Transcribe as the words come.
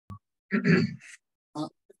I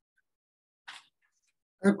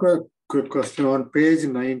have a quick question. On page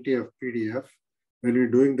 90 of PDF, when you're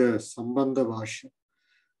doing the Sambandha Bhaashyam,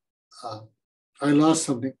 I lost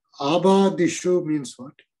something. Abadishu means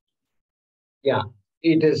what? Yeah,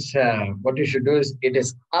 it is, what you should do is, it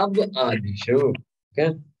is abadishu.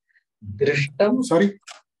 Okay? Drishtam. Sorry?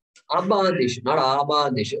 Abadishu, not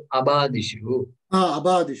abadishu, abadishu.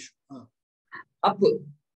 Abadishu. Up.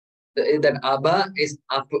 That abba is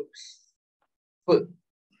up.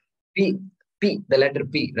 P, the letter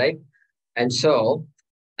P, right? And so,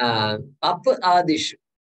 up adishu,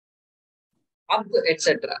 up,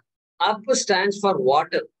 etc. Up stands for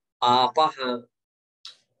water. Apaha.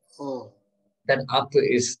 Oh. That up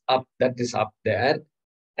is up, that is up there.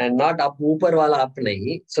 And not up, upar wala up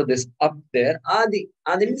nahi. So this up there, adi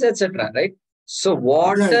means etc. Right? So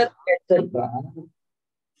water, etc.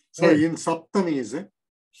 So in Saptami is it?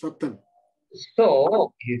 Saptami.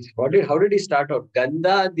 So how did he start out?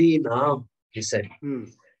 Gandhadinam, he said.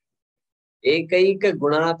 Ekaika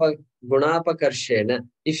gunapakarshena.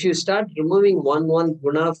 If you start removing one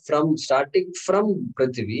guna from starting from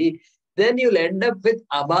Prithvi, then you'll end up with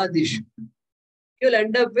abadishu. You'll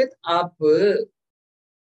end up with ap,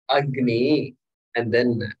 agni, and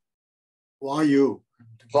then Vayu,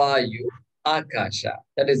 akasha.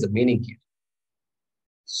 That is the meaning here.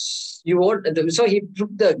 So he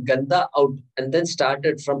took the gandha out and then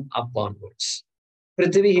started from up onwards.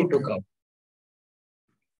 Prithvi he took out.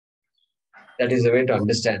 That is the way to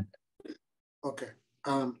understand. Okay.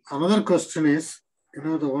 Another question is,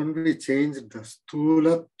 the one we changed, the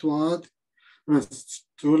Stulatvad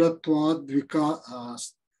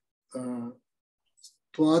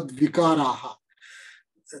Vikaraha.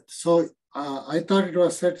 So I thought it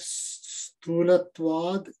was said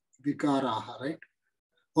Stulatvad Vikaraha, right?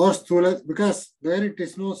 Or Stulat, because there it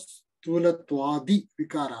is no Stulatwadi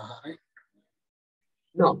Vikaraha, right?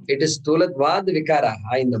 No, it is Stulatvad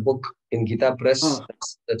Vikaraha in the book in Gita Press.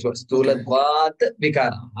 That's what Stulatvad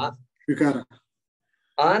Vikaraha.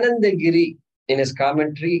 Anandagiri in his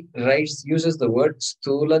commentary uses the word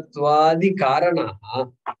Stulatwadi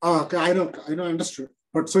Karanaha. Okay, I know, understood.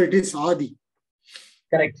 But so it is Adi.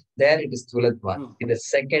 Correct. There it is Stulatvad. In the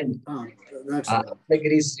second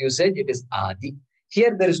Anandagiri's usage, it is Adi.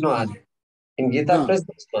 Here there is no Adi. In Gita Press,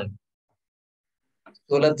 there is none.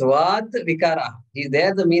 Stulatvad Vikara.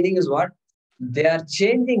 There the meaning is what? They are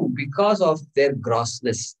changing because of their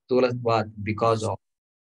grossness. Stulatvad, because of.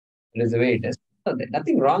 That is the way it is. There's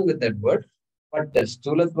nothing wrong with that word. But the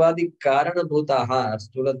Stulatwadi Karana Bhutaha,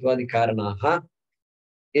 Stulatwadi Karanaha,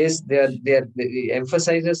 is it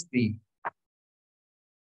emphasizes the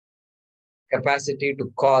capacity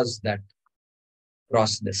to cause that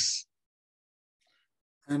grossness.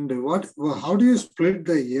 And how do you split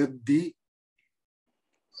the Yaddi?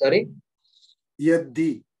 Sorry?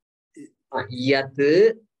 Yaddi. Yat,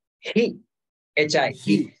 hi. H-I,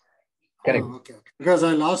 he. Correct. Okay. Because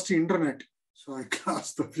I lost the internet, so I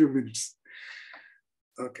lost a few minutes.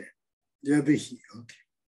 Okay. Yaddi, okay.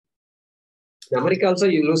 In America also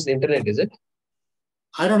you lose the internet, is it?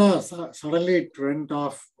 I don't know. Suddenly it went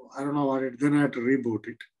off. I don't know what it. Then I had to reboot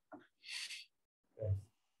it.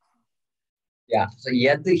 Yeah. So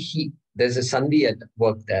yadhi. There's a sandhi at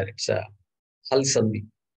work there. It's a hal sandhi.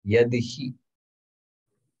 Yadhi.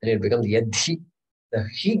 And it becomes yadhi. The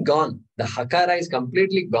he gone. The hakara is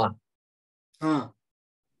completely gone. That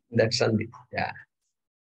sandhi. Yeah.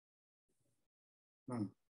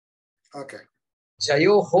 Okay.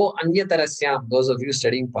 Jayo ho anyatarasyam. Those of you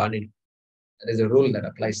studying Panini. There is a rule that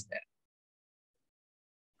applies there.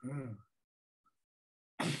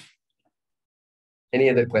 Any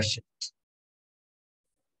other questions?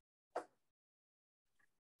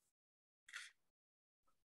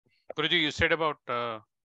 Guruji, you said about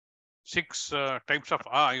 6 types of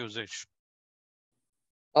A usage.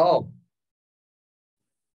 Oh.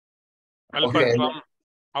 Alpha, Okay.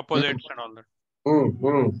 opposites and all that.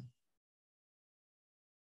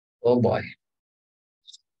 Oh boy.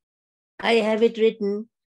 I have it written.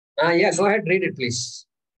 Yeah, go ahead, read it, please.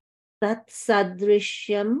 Tat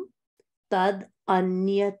sadrishyam, tad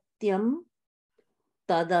anyatyam,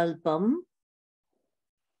 tadalpam,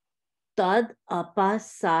 tad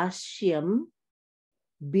apasashyam,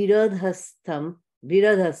 viradhastham.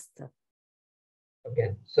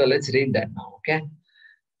 Okay, so let's read that now, okay?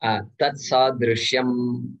 Tat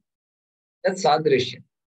sadrishyam. That sadrishyam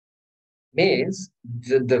means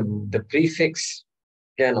the prefix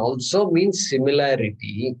can also mean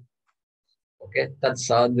similarity. Okay, tat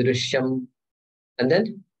sadrishyam. And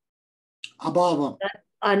then? Abhavam. Tad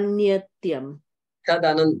anyatyam.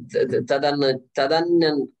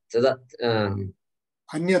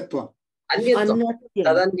 Anyatva. Anyatvam. Anyatyam.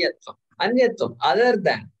 Tadanyatvam. Anyatvam.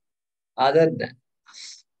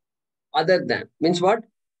 Other than. Means what?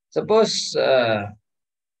 Suppose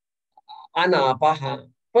anapaha.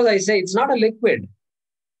 Suppose I say it's not a liquid.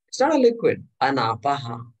 It's not a liquid.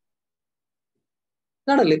 Anapaha.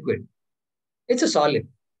 Not a liquid. It's a solid.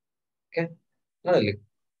 Okay. Not a liquid.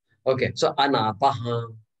 Okay. So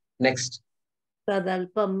anapaha. Next.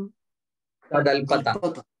 Tadalpam. Tadalpata.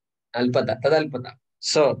 Alpata. Alpata. Tadalpata.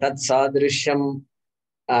 So tat sadrishyam.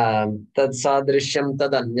 Tad sadrishyam.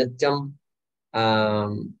 Tad anyatyam.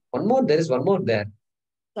 One more. There is one more there.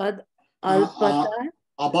 Tad alpata.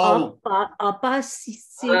 Abhavam.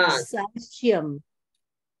 Apasashyam.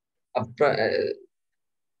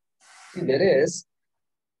 There is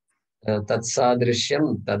tat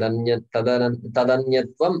sadrishyam.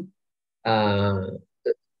 Tadanyatvam.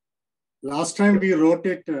 Last time we wrote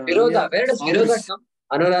it. Virodha. Where does Virodha come?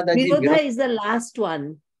 Anuradha ji. Virodha is the last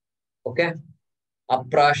one. Okay.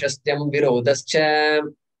 Aprashastyam virodascha.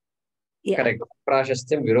 Yeah. Correct.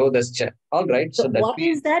 Aprashastyam virodascha. All right. So So that what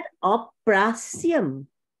is that? Aprasyam.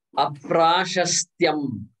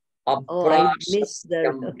 Aprashastyam. Oh, I missed the.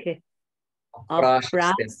 Aprashastyam. Okay.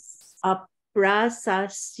 Aprashastyam.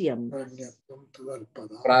 Aprasasyam.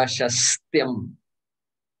 Aprashastyam.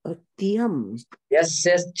 Tyam.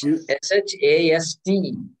 Shashtayam.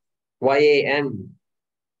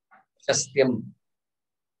 Shastyam.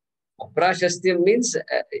 Aprashastyam means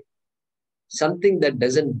something that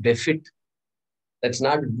doesn't befit. That's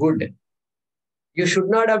not good. You should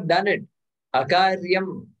not have done it.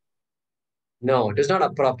 Akaryam. No, it is not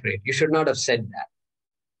appropriate. You should not have said that.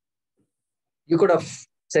 You could have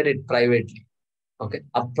said it privately. Okay.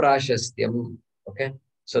 Aprashastyam. Okay.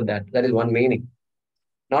 So that is one meaning.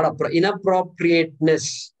 Not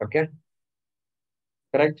inappropriateness. Okay.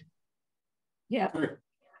 Correct? Yeah.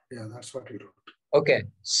 Yeah, that's what we wrote. Okay.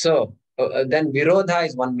 So then Virodha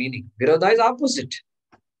is one meaning. Virodha is opposite.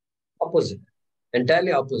 Opposite.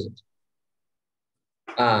 Entirely opposite.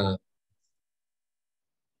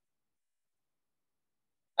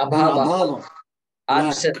 Abhava.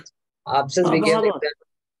 Absence. Absence we get like that.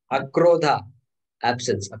 Akrodha.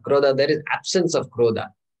 Absence. Akrodha, there is absence of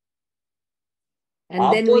krodha.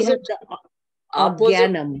 And then we have the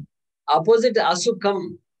Agyanam. Opposite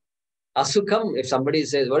asukam. Asukam, if somebody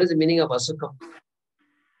says, what is the meaning of asukam?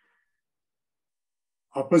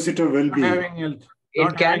 Opposite of well-being. Having health.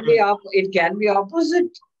 It can be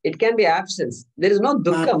opposite. It can be absence. There is no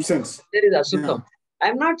dukkam. Absence. There is asukam. Yeah.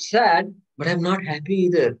 I'm not sad, but I'm not happy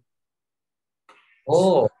either.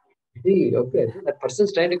 Oh, see, okay. So that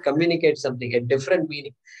person's trying to communicate something, a different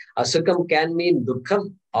meaning. Asukam can mean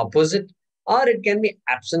dukkam, opposite, or it can be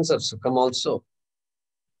absence of sukham also.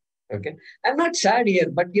 Okay. I'm not sad here,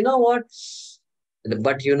 but you know what?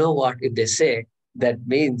 If they say, that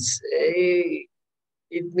means it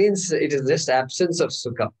means it is just absence of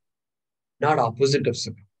sukha, not opposite of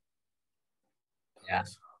sukha. Yeah.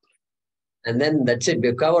 And then that's it.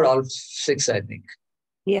 We've covered all 6, I think.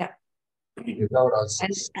 Yeah. We've covered all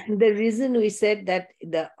 6. And the reason we said that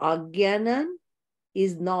the Agyanan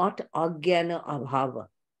is not Agyana Abhava.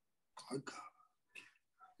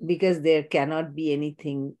 Because there cannot be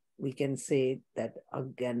anything we can say that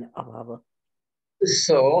Agyana Abhava.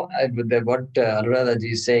 So, what Anuradha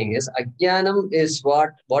ji is saying is, Ajnanam is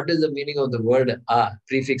what is the meaning of the word a,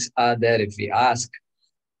 prefix a there if we ask.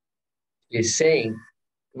 He's saying,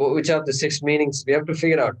 which of the 6 meanings we have to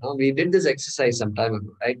figure out. No? We did this exercise some time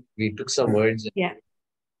ago, right? We took some words. Yeah.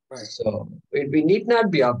 Right. So, we need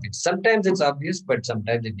not be obvious. Sometimes it's obvious, but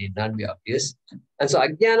sometimes it need not be obvious. And so,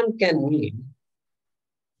 Ajnanam can mean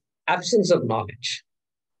absence of knowledge.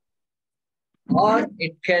 Or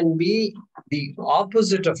it can be the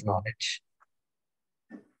opposite of knowledge.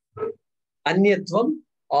 Anyatvam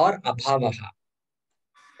or abhavaha.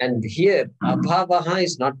 And here, abhavaha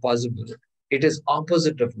is not possible. It is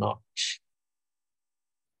opposite of knowledge.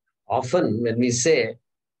 Often when we say,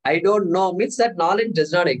 I don't know, means that knowledge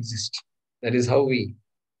does not exist. That is how we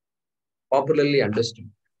popularly understood.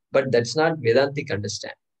 But that's not Vedantic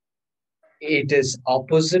understanding. It is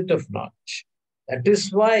opposite of knowledge. That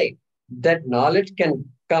is why that knowledge can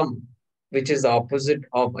come, which is the opposite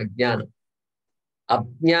of ajnana.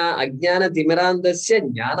 Ajnana timirandasya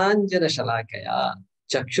jnananjana shalakaya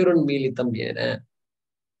chakshurun militam yena.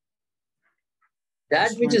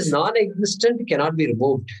 That which is non-existent cannot be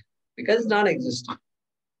removed because it's non-existent.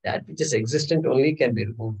 That which is existent only can be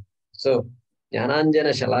removed. So,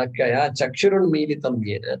 jnananjana shalakaya chakshurun militam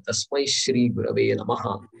yena tasmai shri gurave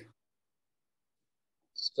namaha.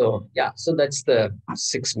 So, yeah, so that's the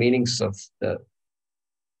 6 meanings of the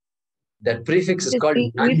That prefix is called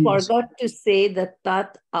We forgot to say the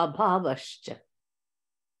tat abhavascha.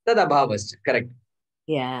 Tad abhavascha. Correct.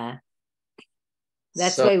 Yeah.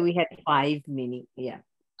 That's So, why we had 5 meaning. Yeah.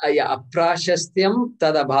 yeah, aprashastyam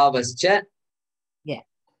tad abhavascha. Yeah.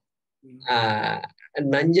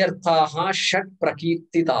 Nanjarthaha shat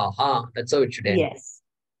prakirtitaha. That's how it should end. Yes.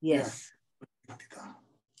 Yes.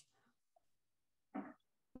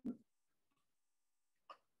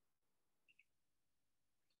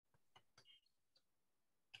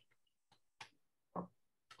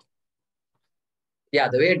 Yeah,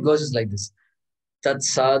 the way it goes is like this. Tat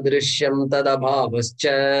sadrishyam tad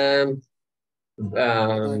abhavascha.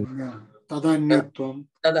 Tadanyatvam.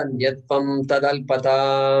 Tadanyatvam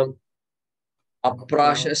tadalpata.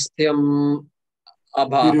 Aprashastyam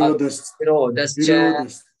virodascha.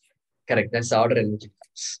 Correct. That's the order in which it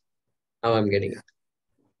comes. Now I'm getting it.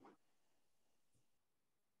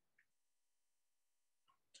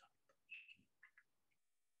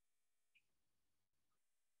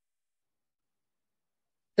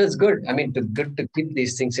 That's good. I mean, good to keep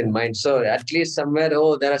these things in mind. So at least somewhere,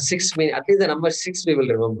 there are 6 meaning. At least the number 6 we will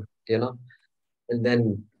remember, And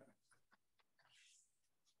then,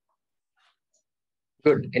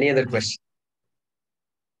 good. Any other question?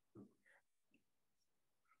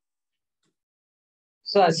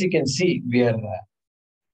 So as you can see, we are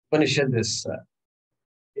Upanishad is,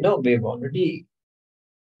 we've already,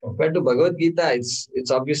 compared to Bhagavad Gita, it's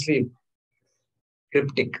obviously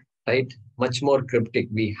cryptic, right? Much more cryptic.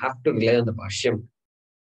 We have to rely on the Bhaashyam.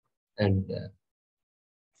 And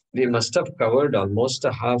we must have covered almost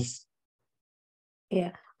a half.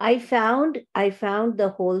 Yeah. I found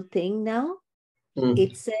the whole thing now.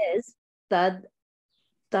 It says tad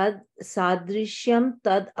sadrishyam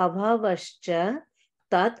tad abhavascha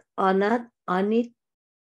tad anitvam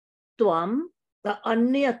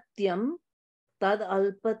anyatyam tad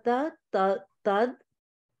alpata tad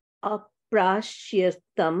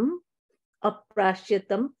aprashyatam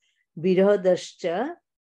virodascha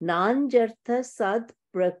nanjartha sad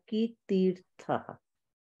prakitirtha.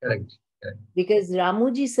 Correct. Because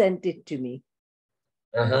Ramuji sent it to me.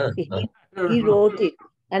 He know. wrote it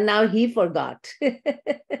and now he forgot.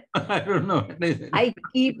 I don't know. I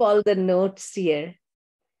keep all the notes here.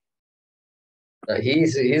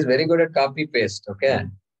 He's very good at copy paste. Okay.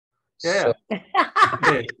 Yeah.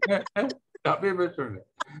 Copy paste.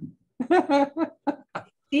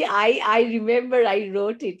 See, I remember I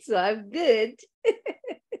wrote it, so I'm good.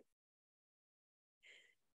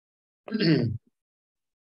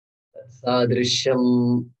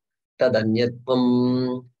 Sadrishyam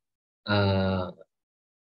tadanyatvam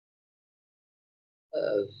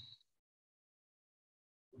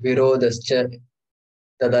virodascha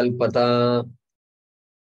tadalpata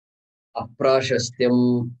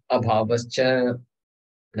aprashastyam abhavascha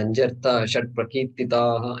nanjarta shat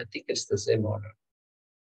prakirtitaha. I think it's the same order.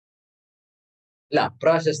 La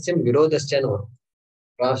aprashastyam virodascha no.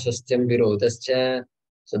 Aprashastyam virodascha.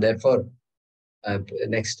 So therefore,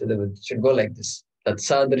 next to the should go like this. Tat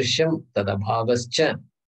sadrishyam tadabhavascha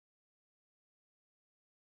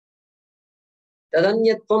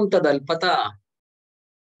tadanyatvam tadalpata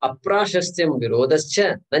aprashastyam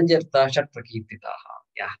virodascha nanjarta shat prakirtitaha.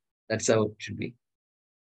 Yeah, that's how it should be.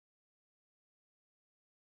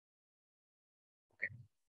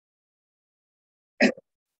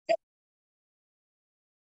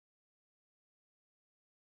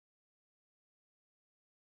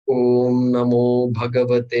 Om Namo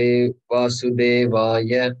Bhagavate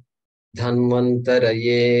Vasudevaya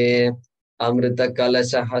Dhanvantaraye Amrita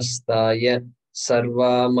Kalasahastaya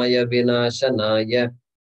Sarvamaya Vinashanaya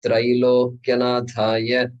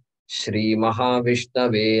Trailokyanataya Shri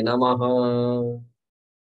Mahavishnave Namaha.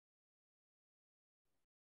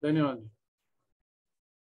 Dhanyawad.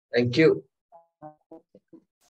 Thank you.